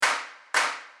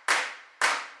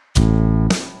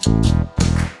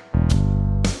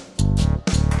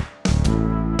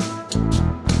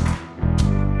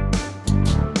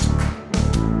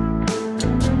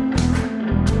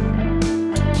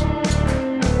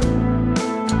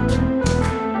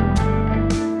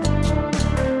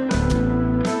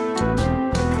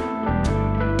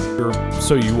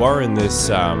So you are in this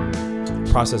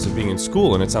process of being in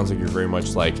school, and it sounds like you're very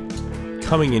much like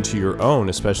coming into your own,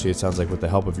 especially it sounds like with the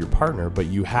help of your partner, but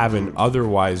you haven't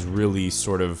otherwise really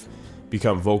sort of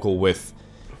become vocal with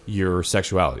your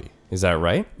sexuality. Is that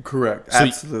right? Correct. So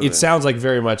Absolutely. it sounds like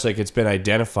very much like it's been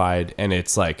identified, and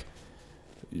it's like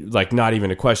not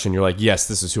even a question. You're like, yes,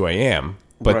 this is who I am.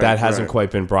 But that hasn't quite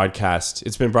been broadcast.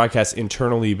 It's been broadcast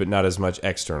internally, but not as much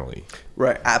externally.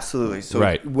 Right, absolutely.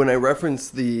 So when I reference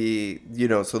the,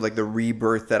 so like the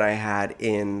rebirth that I had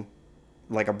in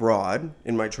like abroad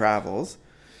in my travels,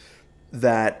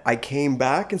 that I came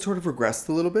back and sort of regressed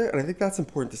a little bit. And I think that's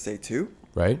important to say too.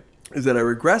 Right. Is that I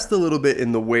regressed a little bit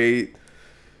in the way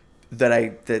that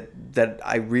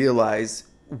I realized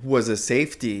was a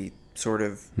safety sort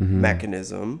of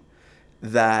mechanism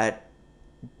that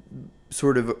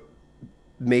sort of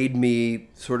made me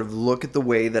sort of look at the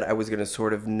way that I was going to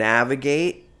sort of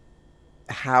navigate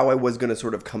how I was going to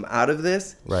sort of come out of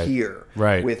this here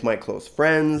with my close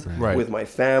friends, with my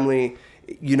family.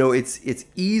 It's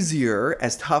easier,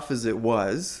 as tough as it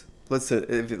was. Let's say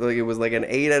if it was like an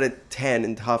 8 out of 10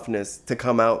 in toughness to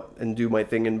come out and do my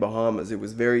thing in Bahamas. It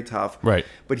was very tough. Right.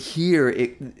 But here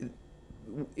it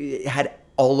had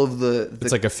all of the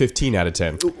it's like a 15 out of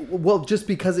 10. Well, just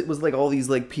because it was like all these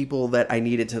like people that I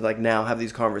needed to like now have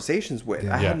these conversations with.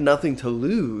 I had nothing to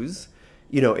lose,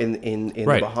 in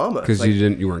the Bahamas. Because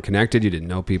you weren't connected, you didn't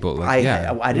know people. Like,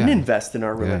 I didn't invest in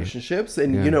our relationships,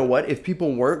 and you know what? If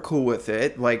people weren't cool with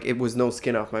it, like it was no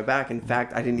skin off my back. In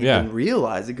fact, I didn't even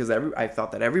realize it because I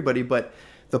thought that everybody. But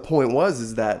the point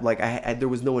is that like there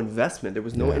was no investment, there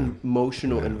was no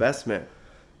emotional investment.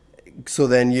 So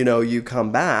then, you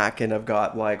come back and I've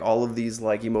got like all of these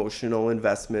like emotional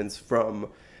investments from,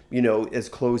 as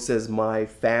close as my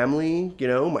family,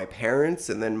 my parents,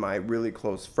 and then my really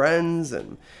close friends,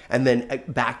 and then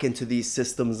back into these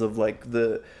systems of like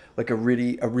a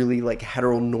really like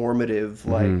heteronormative,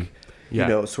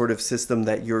 like, sort of system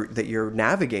that you're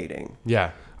navigating.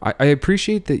 Yeah. I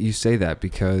appreciate that you say that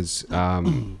because,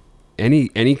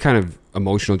 any kind of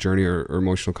emotional journey or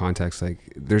emotional context, like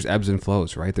there's ebbs and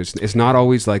flows, right? It's not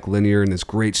always like linear and this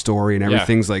great story and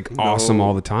everything's like awesome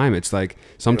all the time. It's like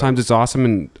sometimes it's awesome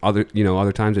and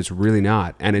other times it's really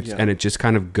not, and it just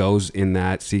kind of goes in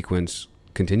that sequence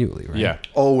continually, right? Yeah,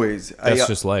 always. That's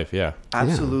just life. Yeah,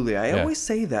 absolutely. I always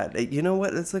say that. You know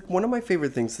what? It's like one of my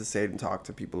favorite things to say and talk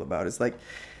to people about is like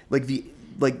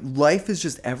life is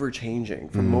just ever changing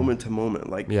from moment to moment.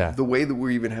 Like the way that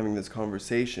we're even having this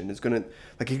conversation is gonna,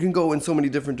 like, it can go in so many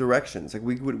different directions. Like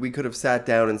we could have sat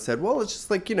down and said, well, let's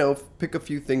just like pick a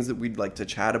few things that we'd like to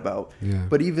chat about. Yeah.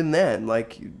 But even then,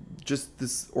 like, just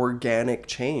this organic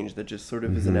change that just sort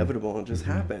of is inevitable and just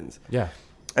happens. Yeah.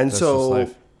 And that's so just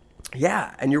life.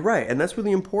 Yeah, and you're right, and that's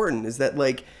really important. Is that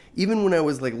like even when I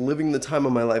was like living the time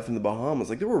of my life in the Bahamas,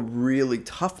 like there were really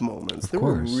tough moments. There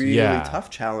were really tough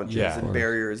challenges and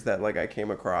barriers that like I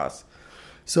came across.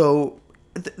 So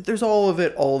there's all of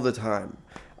it all the time.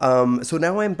 So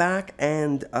now I'm back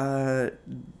and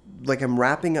like I'm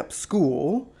wrapping up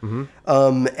school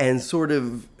and sort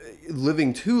of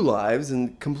living two lives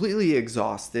and completely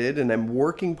exhausted, and I'm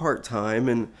working part-time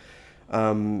and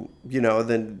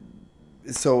then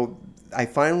so I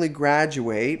finally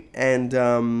graduate and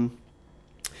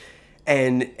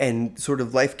sort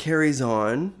of life carries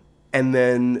on, and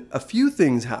then a few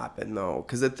things happen though,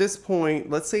 because at this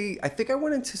point, let's say I think I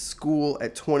went into school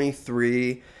at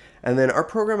 23, and then our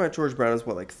program at George Brown is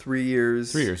what, like 3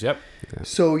 years? 3 years, yep.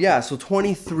 So so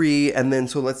 23, and then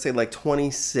so let's say like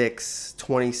 26,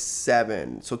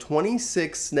 27. So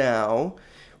 26 now,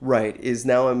 right, is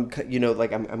now I'm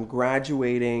like I'm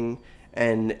graduating.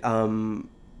 And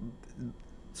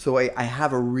so I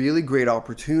have a really great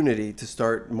opportunity to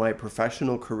start my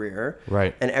professional career.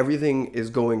 Right. And everything is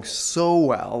going so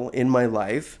well in my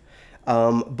life.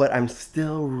 But I'm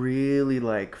still really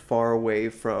like far away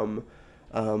from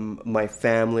my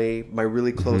family, my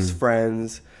really close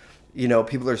friends.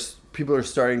 People are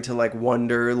starting to like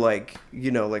wonder like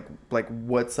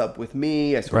what's up with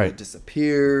me. I sort of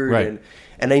disappeared. Right.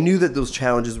 And I knew that those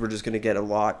challenges were just going to get a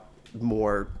lot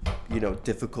more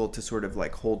difficult to sort of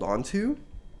like hold on to.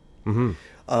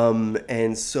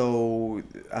 And so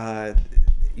I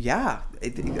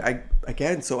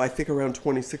think around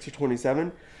 26 or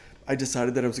 27 I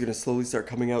decided that I was going to slowly start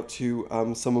coming out to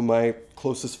some of my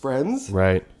closest friends.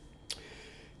 Right.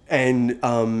 And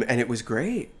it was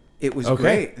great. It was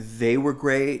great. They were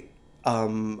great.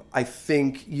 I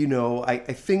think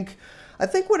I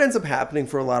think what ends up happening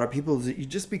for a lot of people is that you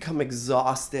just become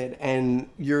exhausted and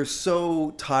you're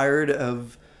so tired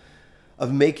of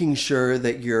making sure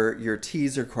that your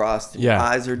T's are crossed and your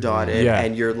I's are dotted,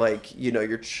 and you're like,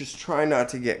 you're just trying not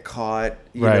to get caught,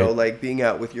 you know, like being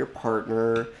out with your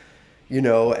partner,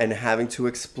 and having to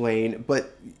explain.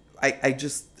 But I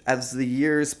just, as the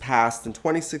years passed in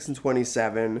 26 and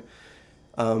 27,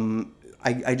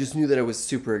 I just knew that I was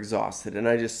super exhausted, and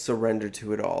I just surrendered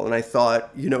to it all. And I thought,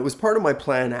 it was part of my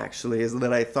plan actually, is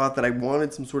that I thought that I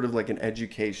wanted some sort of like an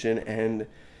education and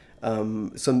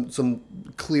some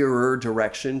clearer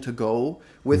direction to go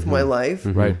with my life.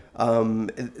 Right.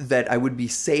 That I would be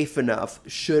safe enough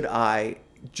should I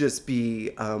just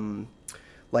be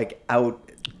like out.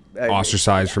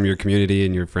 Ostracized from your community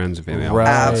and your friends and family. Right.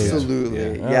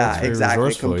 Absolutely. Yeah,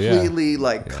 exactly. Completely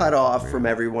cut off from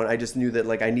everyone. I just knew that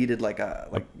like I needed like a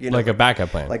backup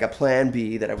plan. Like a plan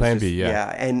B that I was plan B,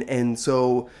 yeah. And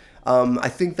so I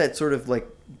think that sort of like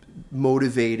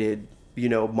motivated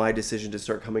my decision to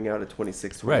start coming out at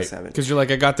 26, 27. Right. Because you're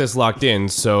like, I got this locked in,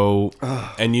 so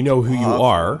and you know who you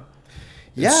are.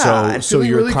 Yeah. So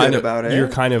you're really kind good of about it. You're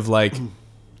kind of like,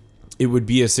 it would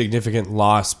be a significant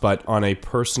loss, but on a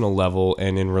personal level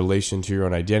and in relation to your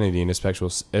own identity and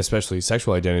especially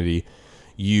sexual identity,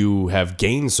 you have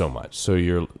gained so much. So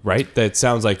you're right. That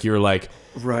sounds like you're like,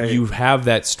 you have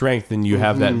that strength and you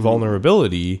have that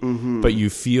vulnerability, but you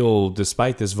feel,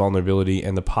 despite this vulnerability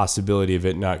and the possibility of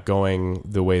it not going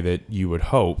the way that you would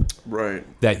hope,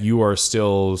 that you are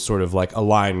still sort of like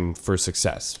aligned for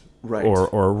success. Right.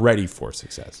 Or ready for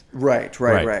success. Right.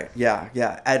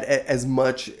 Yeah. As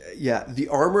much, the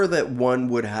armor that one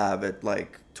would have at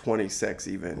like 26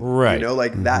 even. Right.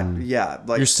 Like that,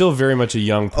 like... You're still very much a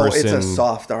young person. Oh, it's a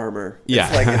soft armor. Yeah.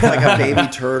 It's like a baby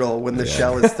turtle when the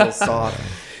shell is still soft.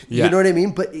 You know what I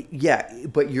mean? But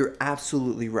but you're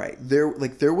absolutely right.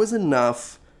 There was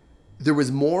enough... There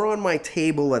was more on my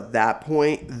table at that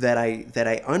point that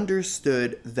I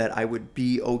understood that I would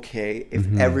be okay if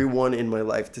everyone in my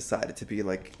life decided to be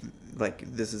like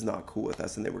this is not cool with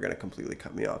us and they were going to completely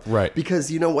cut me off. Right.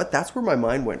 Because you know what? That's where my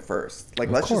mind went first.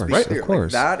 Like, let's just be clear.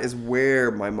 Like, that is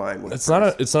where my mind went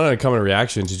first. It's not a common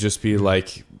reaction to just be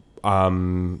like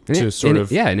in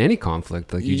any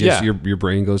conflict, like your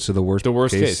brain goes to the worst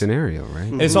case scenario, right?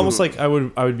 And it's almost like I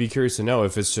would be curious to know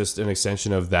if it's just an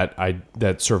extension of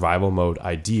that survival mode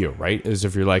idea, right? Is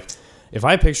if you're like, if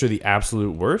I picture the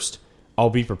absolute worst, I'll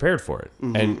be prepared for it,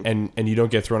 and you don't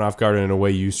get thrown off guard, and in a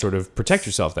way you sort of protect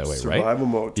yourself that way, right? Survival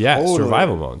mode. Yeah, totally.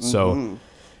 Survival mode. So,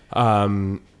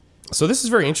 so this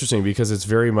is very interesting because it's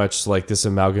very much like this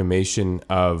amalgamation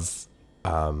of.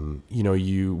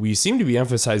 We seem to be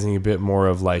emphasizing a bit more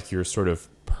of like your sort of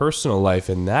personal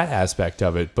life in that aspect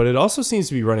of it, but it also seems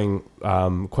to be running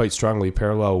quite strongly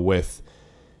parallel with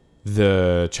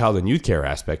the child and youth care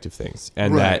aspect of things,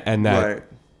 and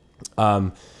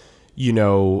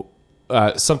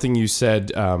something you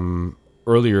said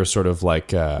earlier, sort of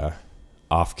like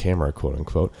off camera, quote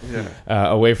unquote,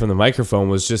 away from the microphone,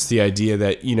 was just the idea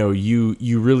that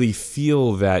you really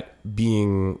feel that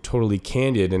being totally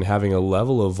candid and having a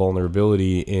level of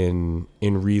vulnerability in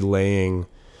relaying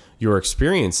your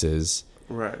experiences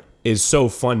is so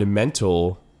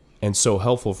fundamental and so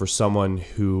helpful for someone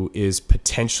who is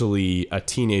potentially a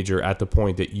teenager at the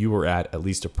point that you were at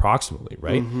least approximately,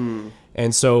 right?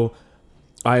 And so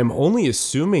I am only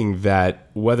assuming that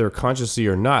whether consciously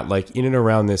or not, like in and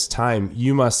around this time,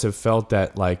 you must have felt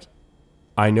that like,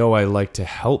 I know I like to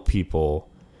help people,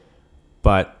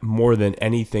 but more than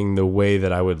anything, the way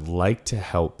that I would like to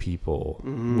help people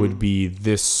would be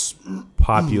this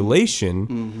population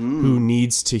who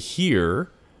needs to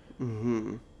hear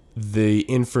the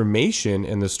information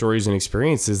and the stories and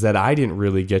experiences that I didn't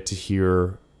really get to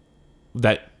hear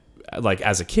that like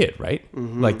as a kid, right?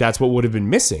 Like that's what would have been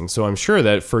missing. So I'm sure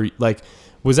that for like,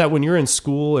 was that when you're in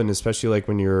school and especially like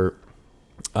when you're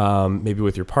maybe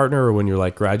with your partner or when you're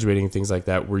like graduating and things like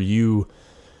that, were you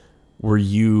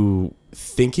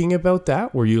thinking about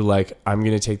that? Were you like, I'm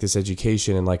going to take this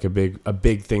education and like a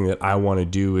big thing that I want to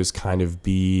do is kind of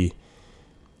be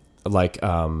like,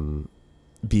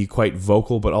 be quite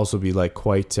vocal, but also be like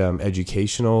quite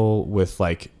educational with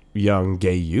like young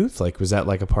gay youth? Like, was that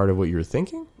like a part of what you were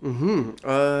thinking?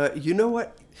 You know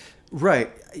what?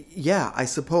 Right. Yeah, I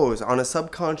suppose on a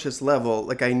subconscious level,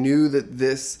 like I knew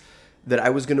that I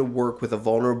was going to work with a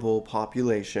vulnerable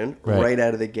population right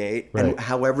out of the gate. Right. And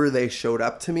however they showed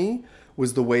up to me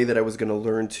was the way that I was going to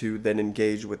learn to then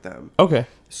engage with them. Okay.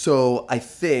 So I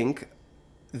think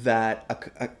that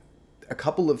a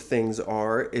couple of things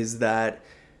is that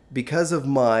because of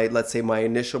let's say my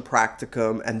initial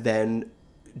practicum and then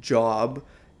job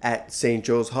at St.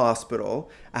 Joe's Hospital,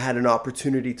 I had an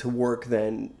opportunity to work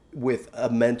then with a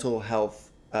mental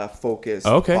health focused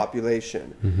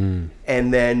population.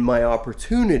 And then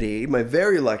my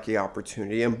very lucky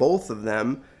opportunity, and both of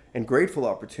them, and grateful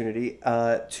opportunity,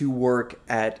 to work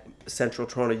at Central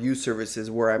Toronto Youth Services,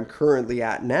 where I'm currently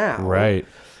at now,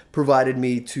 provided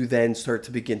me to then start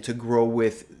to begin to grow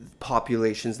with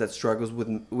populations that struggled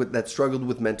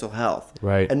with mental health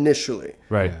initially.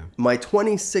 My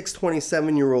 26,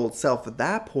 27-year-old self at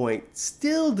that point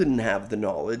still didn't have the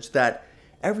knowledge that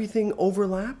everything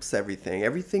overlaps everything.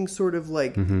 Everything sort of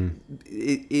like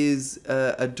it is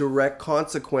a direct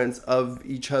consequence of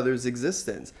each other's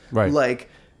existence. Like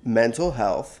mental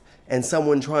health and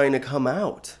someone trying to come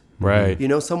out. You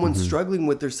know, someone struggling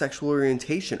with their sexual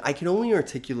orientation. I can only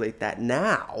articulate that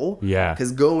now.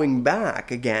 Because going back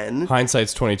again,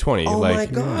 hindsight's 2020. Oh my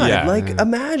God! Like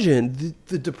imagine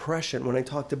the depression when I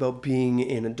talked about being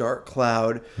in a dark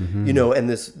cloud, you know, and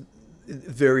this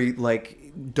very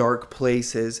like dark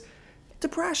places.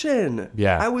 Depression.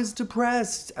 I was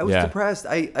depressed.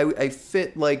 I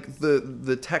fit like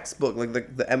the textbook, like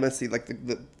the MSc, like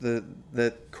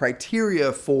the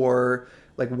criteria for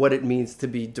like what it means to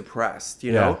be depressed,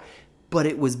 you know? But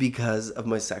it was because of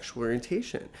my sexual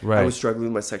orientation. I was struggling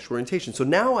with my sexual orientation. So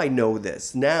now I know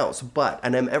this now.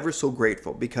 And I'm ever so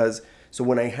grateful because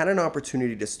when I had an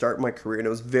opportunity to start my career, and I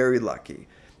was very lucky,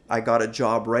 I got a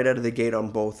job right out of the gate on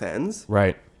both ends.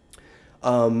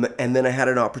 And then I had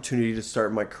an opportunity to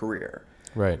start my career.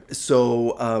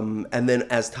 So, and then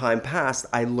as time passed,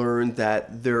 I learned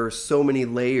that there are so many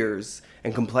layers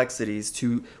and complexities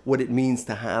to what it means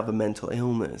to have a mental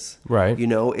illness. You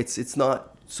know, it's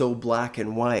not so black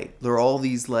and white. There are all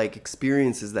these like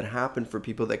experiences that happen for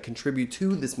people that contribute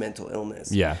to this mental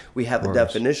illness. We have a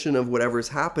definition of whatever's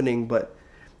happening, but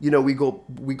you know, we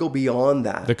go beyond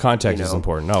that. The context is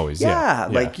important always.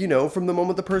 Like, you know, from the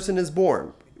moment the person is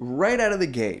born, right out of the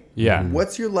gate.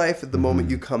 What's your life at the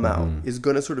moment you come out is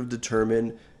going to sort of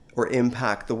determine or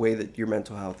impact the way that your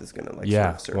mental health is going to like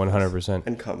sort of 100%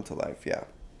 and come to life.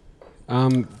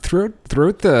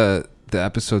 Throughout the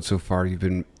episode so far, you've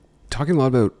been talking a lot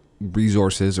about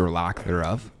resources or lack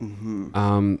thereof.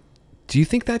 Do you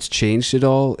think that's changed at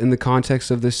all in the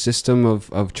context of this system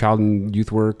of child and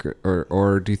youth work,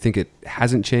 or do you think it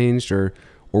hasn't changed, or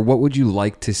what would you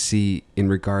like to see in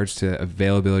regards to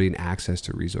availability and access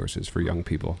to resources for young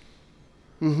people?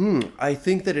 I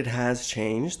think that it has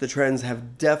changed. The trends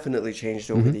have definitely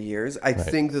changed over the years. I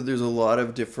think that there's a lot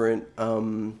of different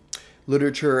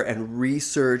literature and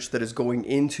research that is going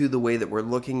into the way that we're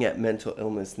looking at mental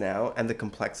illness now, and the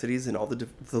complexities and all the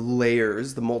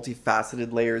layers, the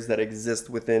multifaceted layers that exist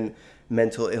within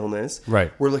mental illness.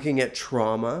 We're looking at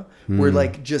trauma. We're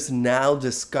like just now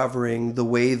discovering the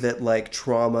way that like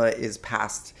trauma is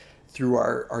passed through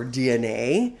our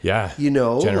DNA. You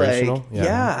know, generational.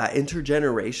 Like,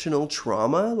 intergenerational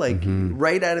trauma, like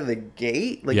right out of the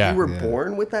gate, like you were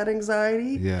born with that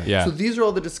anxiety. So these are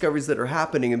all the discoveries that are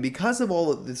happening, and because of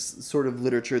all of this sort of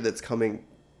literature that's coming,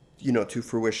 you know, to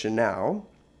fruition now,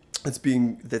 that's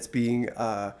being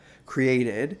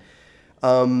created,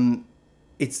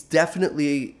 it's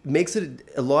definitely makes it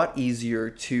a lot easier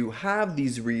to have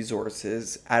these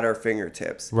resources at our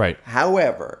fingertips.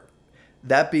 However,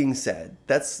 that being said,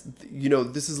 that's, you know,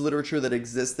 this is literature that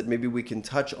exists that maybe we can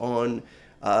touch on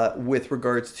with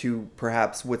regards to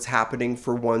perhaps what's happening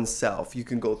for oneself. You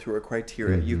can go through a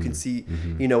criteria. You can see,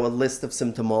 you know, a list of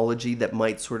symptomology that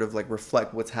might sort of like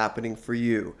reflect what's happening for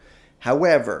you.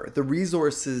 However, the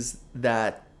resources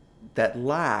that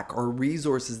lack are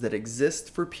resources that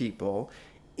exist for people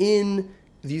in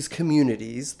these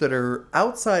communities that are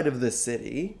outside of the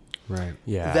city.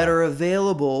 That are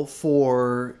available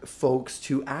for folks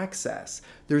to access.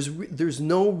 There's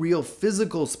no real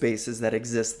physical spaces that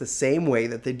exist the same way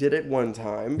that they did at one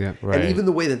time. And even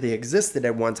the way that they existed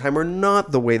at one time are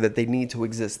not the way that they need to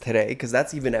exist today, because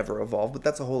that's even ever evolved, but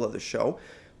that's a whole other show.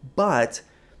 But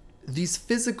these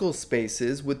physical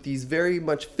spaces with these very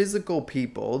much physical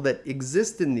people that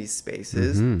exist in these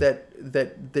spaces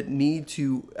that need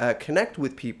to connect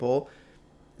with people,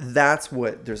 that's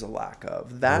what there's a lack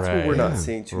of. That's what we're not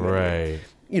seeing too many.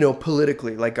 You know,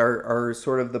 politically, like our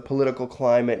sort of the political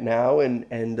climate now, and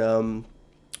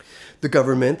the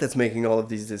government that's making all of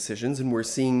these decisions, and we're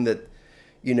seeing that,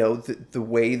 you know, the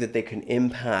way that they can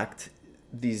impact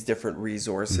these different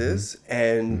resources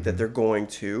and that they're going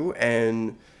to,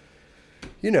 and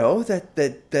you know,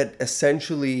 that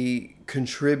essentially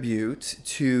contribute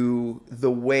to the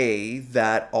way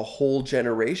that a whole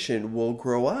generation will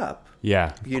grow up.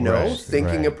 You know,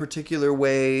 thinking a particular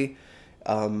way,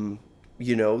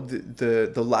 you know,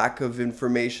 the lack of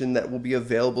information that will be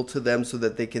available to them so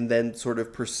that they can then sort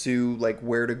of pursue like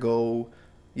where to go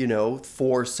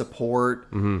for support.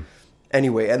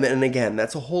 Anyway, and then again,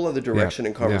 that's a whole other direction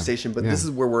and conversation, but this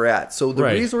is where we're at. So the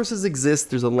resources exist.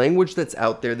 There's a language that's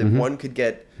out there that one could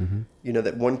get,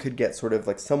 that one could get sort of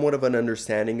like somewhat of an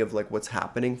understanding of like what's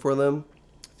happening for them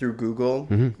through Google.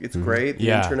 It's great,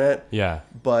 the internet. Yeah.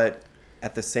 But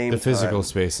at the same time, the physical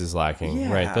space is lacking.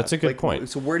 Right. That's a good point.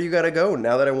 So where do you got to go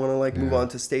now that I want to like move on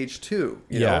to stage 2?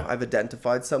 You know, I've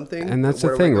identified something. And that's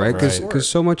the thing, right? Because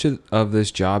so much of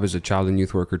this job as a child and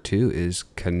youth worker too is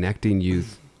connecting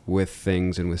youth with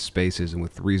things and with spaces and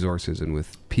with resources and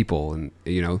with people, and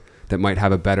that might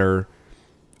have a better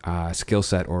skill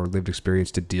set or lived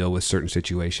experience to deal with certain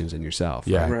situations in yourself.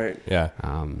 Right.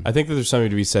 I think that there's something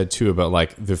to be said too about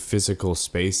like the physical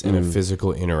space and a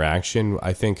physical interaction.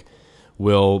 I think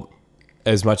will,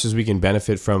 as much as we can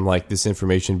benefit from like this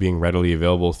information being readily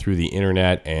available through the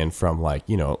internet and from like,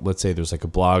 let's say there's like a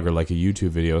blog or like a YouTube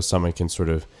video, someone can sort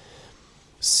of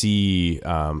see,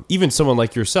 even someone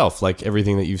like yourself, like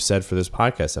everything that you've said for this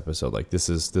podcast episode, like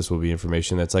this will be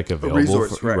information that's like available,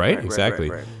 resource, for, right? Exactly.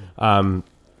 Right.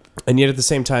 And yet at the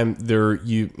same time,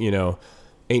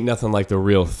 ain't nothing like the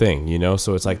real thing,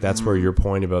 So it's like that's where your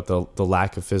point about the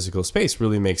lack of physical space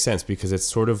really makes sense, because it's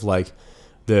sort of like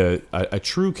a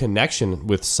true connection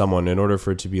with someone, in order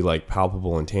for it to be like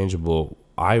palpable and tangible,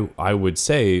 I would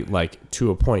say, like,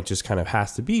 to a point, just kind of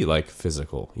has to be like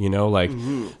physical,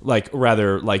 like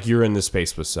rather like you're in the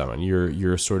space with someone,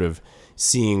 you're sort of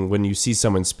seeing, when you see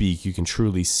someone speak, you can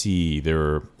truly see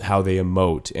how they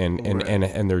emote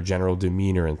and their general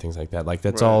demeanor and things like that. Like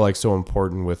that's all like so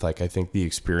important with like, I think, the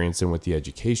experience and with the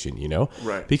education,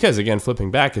 right? Because again, flipping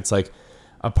back, it's like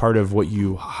a part of what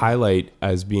you highlight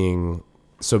as being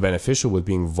so beneficial with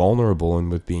being vulnerable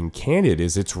and with being candid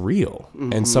is it's real,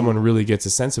 and someone really gets a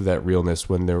sense of that realness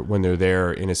when they're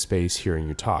there in a space hearing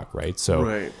you talk, right?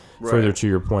 So further to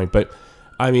your point, but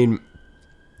I mean,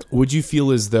 would you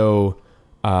feel as though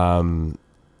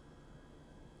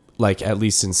like at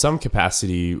least in some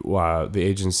capacity the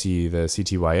agency, the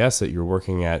CTYS that you're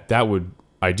working at, that would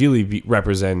ideally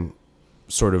represent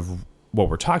sort of what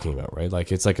we're talking about, right?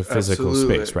 Like it's like a physical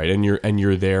space, right? And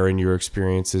you're there, and your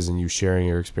experiences and you sharing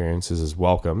your experiences is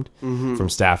welcomed from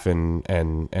staff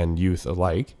and youth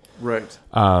alike. Right.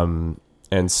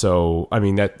 And so, I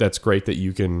mean, that's great that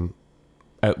you can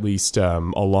at least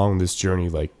along this journey,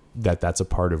 like that's a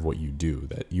part of what you do,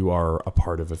 that you are a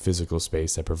part of a physical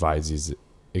space that provides these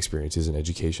experiences and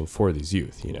education for these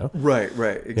youth, Right.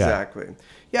 Exactly.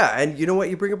 Yeah. And you know what?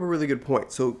 You bring up a really good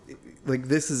point. So like,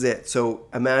 this is it. So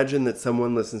imagine that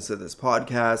someone listens to this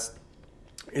podcast,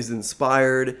 is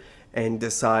inspired, and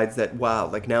decides that, wow,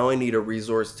 like now I need a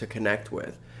resource to connect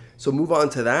with. So move on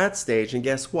to that stage, and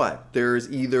guess what?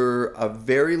 There's either a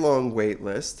very long wait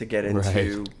list to get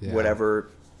into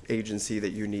whatever agency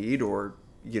that you need, or,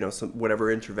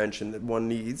 whatever intervention that one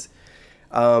needs,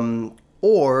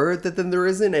 or that then there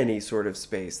isn't any sort of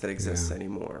space that exists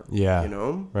anymore. Yeah.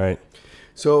 Right.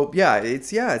 So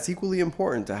it's equally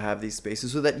important to have these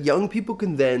spaces so that young people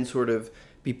can then sort of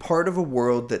be part of a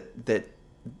world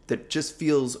that just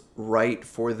feels right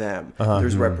for them.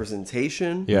 There's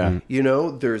representation.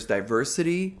 There's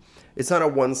diversity. It's not a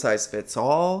one size fits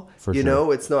all.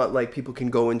 It's not like people can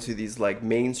go into these like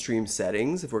mainstream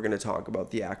settings, if we're going to talk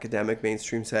about the academic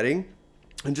mainstream setting,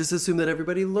 and just assume that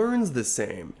everybody learns the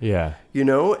same.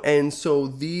 And so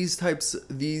these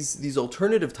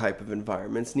alternative type of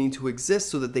environments need to exist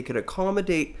so that they could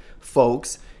accommodate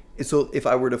folks. So if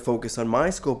I were to focus on my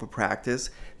scope of practice,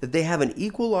 that they have an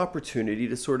equal opportunity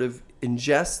to sort of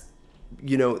ingest,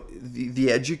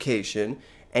 the education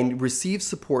and receive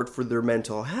support for their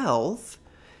mental health,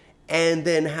 and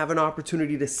then have an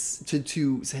opportunity to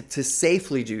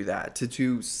safely do that,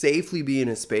 to safely be in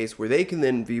a space where they can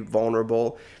then be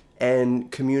vulnerable and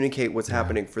communicate what's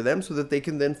happening for them, so that they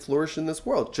can then flourish in this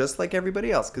world just like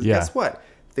everybody else. Because guess what?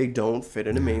 They don't fit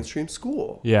in a mainstream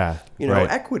school.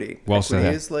 Equity. Well said.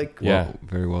 Equity is like,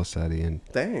 very well said, Ian.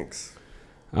 Thanks.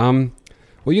 Well,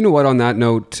 you know what? On that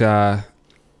note,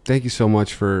 thank you so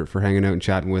much for hanging out and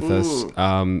chatting with us.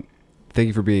 Thank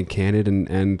you for being candid,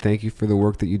 and thank you for the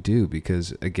work that you do,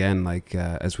 because again, like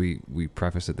as we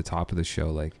prefaced at the top of the show,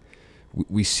 like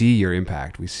we see your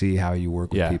impact, we see how you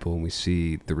work with people, and we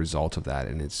see the result of that,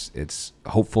 and it's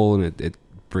hopeful, and it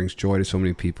brings joy to so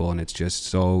many people, and it's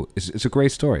just it's a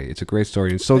great story. It's a great story,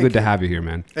 and it's so good to have you here,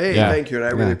 man. Hey, thank you, and I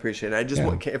really appreciate it. I just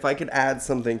want, if I could add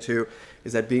something too,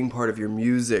 is that being part of your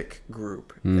music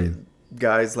group,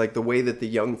 guys, like the way that the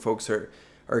young folks are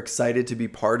excited to be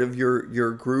part of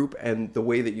your group, and the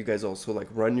way that you guys also like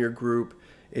run your group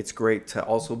it's great to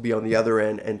also be on the other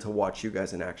end and to watch you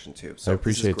guys in action too. So I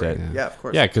appreciate that. Yeah, of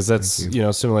course. Yeah, because that's,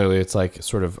 similarly, it's like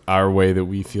sort of our way that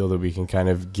we feel that we can kind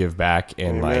of give back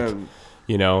and like,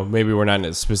 maybe we're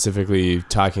not specifically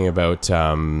talking about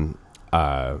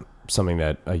something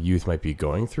that a youth might be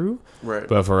going through. Right.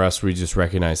 But for us, we just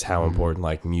recognize how important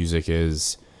like music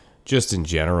is just in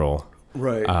general.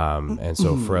 Right. And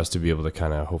so for us to be able to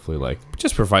kind of hopefully like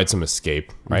just provide some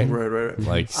escape, right? Right.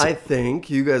 Like I think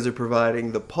you guys are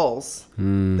providing the pulse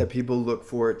that people look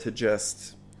for to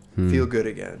just feel good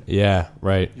again. Yeah,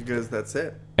 right. You guys, that's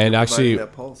it. And actually,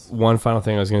 that pulse. One final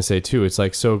thing I was going to say too, it's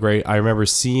like so great. I remember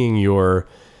seeing your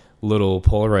little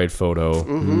Polaroid photo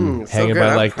hanging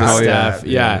by like the staff.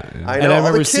 Yeah. I know. And I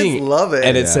remember the kids love it.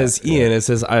 And it says, Ian, it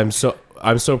says, I'm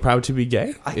so proud to be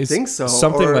gay. I think so.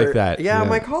 Something like that. Yeah,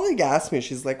 my colleague asked me,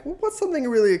 she's like, well, what's something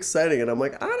really exciting? And I'm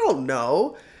like, I don't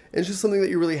know. It's just something that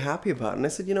you're really happy about. And I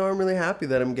said, I'm really happy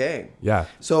that I'm gay. Yeah.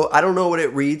 So I don't know what it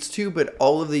reads to, but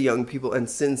all of the young people, and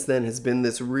since then has been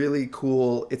this really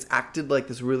cool, it's acted like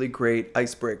this really great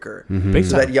icebreaker.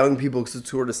 So that young people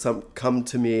sort of come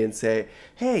to me and say,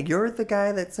 hey, you're the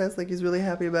guy that says like he's really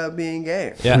happy about being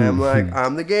gay. Yeah. And I'm like,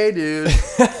 I'm the gay dude.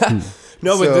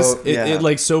 No, but it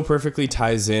like so perfectly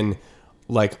ties in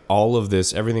like all of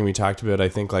this, everything we talked about, I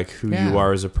think like who you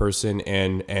are as a person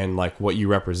and like what you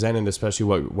represent, and especially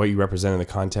what you represent in the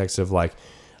context of like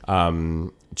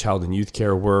child and youth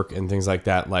care work and things like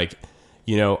that. Like,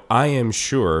 I am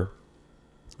sure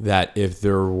that if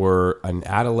there were an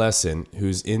adolescent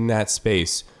who's in that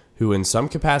space who in some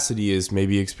capacity is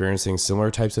maybe experiencing similar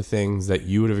types of things that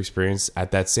you would have experienced at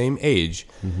that same age,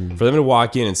 for them to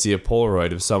walk in and see a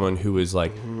Polaroid of someone who is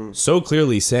like so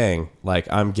clearly saying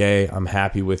like, I'm gay, I'm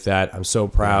happy with that, I'm so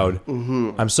proud,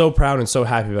 I'm so proud and so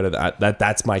happy about it,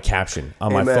 that's my caption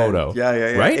on my photo.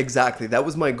 Yeah. Right? Exactly. That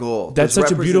was my goal. That's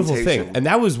such a beautiful thing. And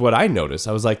that was what I noticed.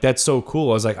 I was like, that's so cool.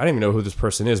 I was like, I don't even know who this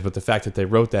person is, but the fact that they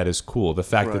wrote that is cool. The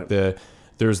fact that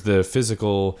there's the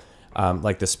physical...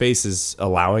 like the space is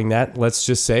allowing that, let's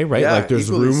just say, right? Yeah, like there's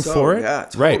room for it. Yeah,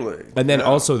 totally. Right. And then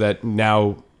also that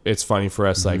now it's funny for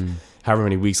us, like however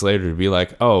many weeks later to be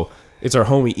like, oh, it's our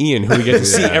homie Ian who we get to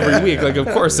see every week. Like, of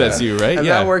course that's you, right? And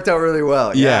that worked out really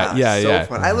well. Yeah.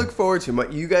 Fun. I look forward to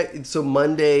you guys. So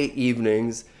Monday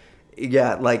evenings,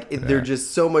 they're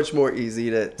just so much more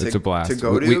easy to it's a blast. To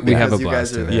go to. We have a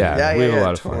blast. We have a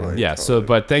lot of fun. Yeah. So,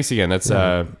 but thanks again. That's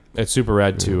it's super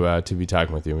rad to be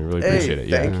talking with you. We really appreciate it.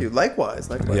 Thank you. Likewise.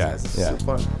 Guys. It's so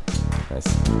fun. Nice.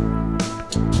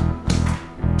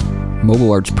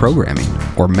 Mobile Arts Programming,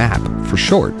 or MAP for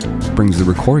short, brings the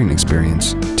recording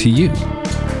experience to you.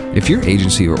 If your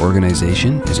agency or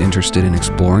organization is interested in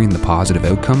exploring the positive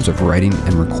outcomes of writing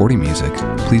and recording music,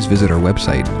 please visit our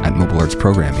website at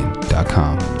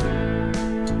mobileartsprogramming.com.